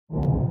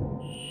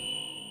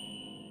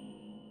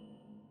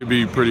It'd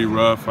be pretty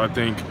rough. I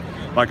think,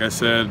 like I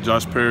said,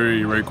 Josh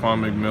Perry, Raekwon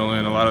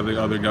McMillan, a lot of the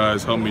other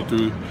guys helped me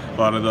through a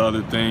lot of the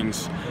other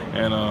things.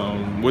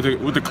 And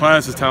with the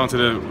class as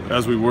talented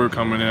as we were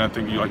coming in, I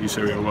think, like you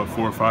said, we had, what,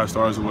 4 or 5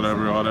 stars or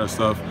whatever, all that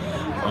stuff.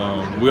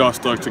 We all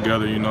stuck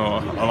together, you know.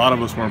 A lot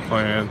of us weren't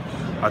playing.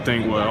 I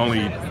think,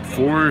 only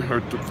 4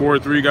 or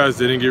 3 guys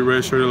didn't get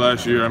redshirted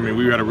last year. I mean,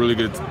 we had a really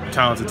good,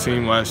 talented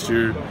team last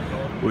year,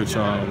 which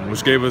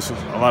gave us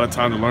a lot of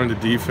time to learn the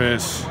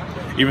defense.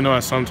 Even though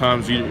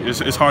sometimes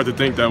it's hard to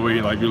think that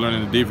way, like you're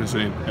learning the defense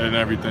and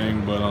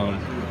everything. But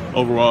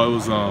overall,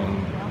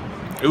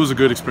 it was a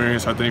good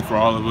experience, I think, for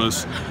all of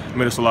us. It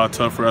made us a lot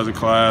tougher as a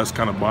class,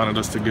 kind of bonded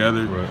us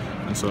together. Right.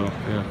 And so,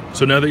 yeah.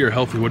 So now that you're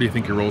healthy, what do you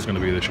think your role is going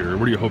to be this year?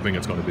 What are you hoping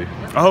it's going to be?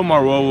 I hope my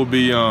role will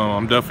be,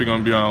 I'm definitely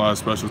going to be on a lot of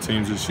special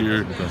teams this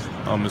year. Okay.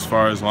 As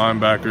far as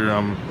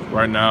linebacker,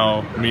 right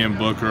now, me,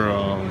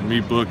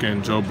 Book,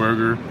 and Joe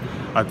Berger,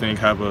 I think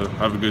have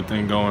a good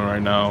thing going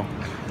right now.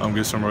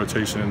 Get some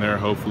rotation in there,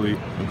 hopefully.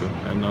 Okay.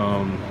 And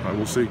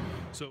we'll see.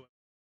 So.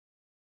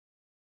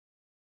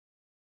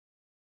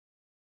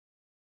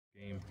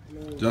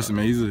 Justin,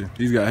 man,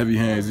 he's got heavy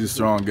hands. He's a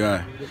strong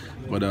guy,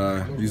 but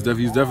he's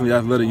definitely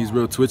athletic. He's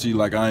real twitchy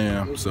like I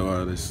am,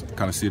 so just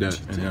kind of see that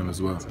in him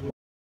as well.